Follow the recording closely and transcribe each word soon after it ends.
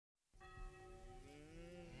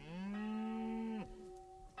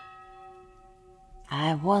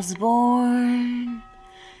I was born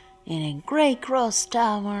in a grey cross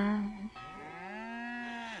tower.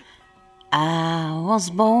 I was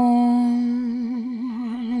born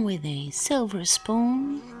with a silver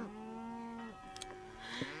spoon.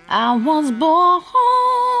 I was born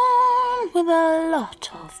with a lot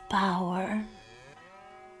of power.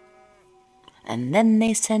 And then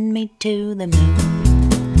they sent me to the moon.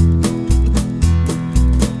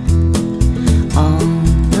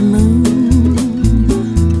 On the moon,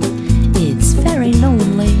 it's very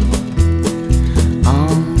lonely.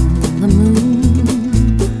 On the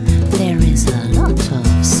moon, there is a lot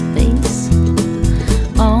of space.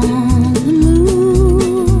 On the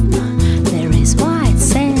moon, there is white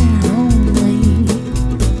sand only.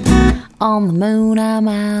 On the moon, I'm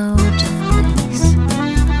out of place.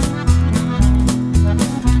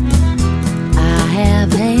 I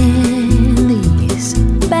have had these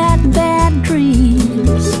bad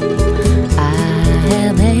dreams. I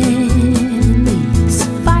have had these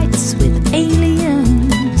fights with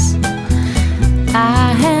aliens.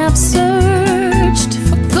 I have searched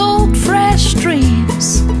for gold fresh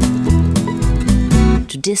dreams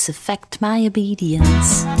to disaffect my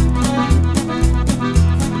obedience.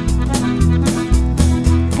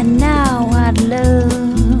 And now I'd love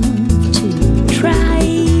to try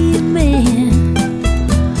again.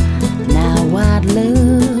 Now I'd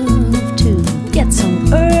love to get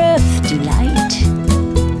some earth delight.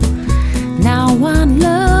 Now I'd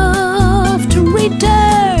love to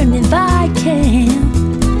return if I can.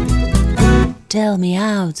 Tell me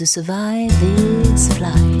how to survive this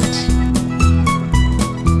flight.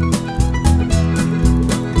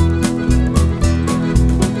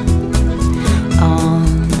 On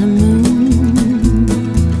the moon,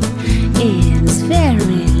 it's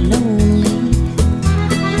very lonely.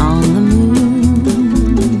 On the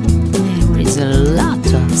moon, there is a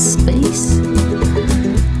lot of space.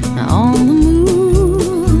 On the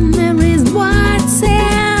moon, there is white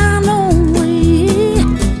sand only.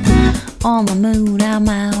 On the moon, I'm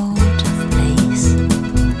out of place.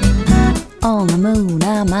 On the moon,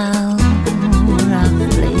 I'm out of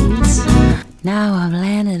place. Now I've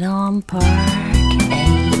landed on Earth.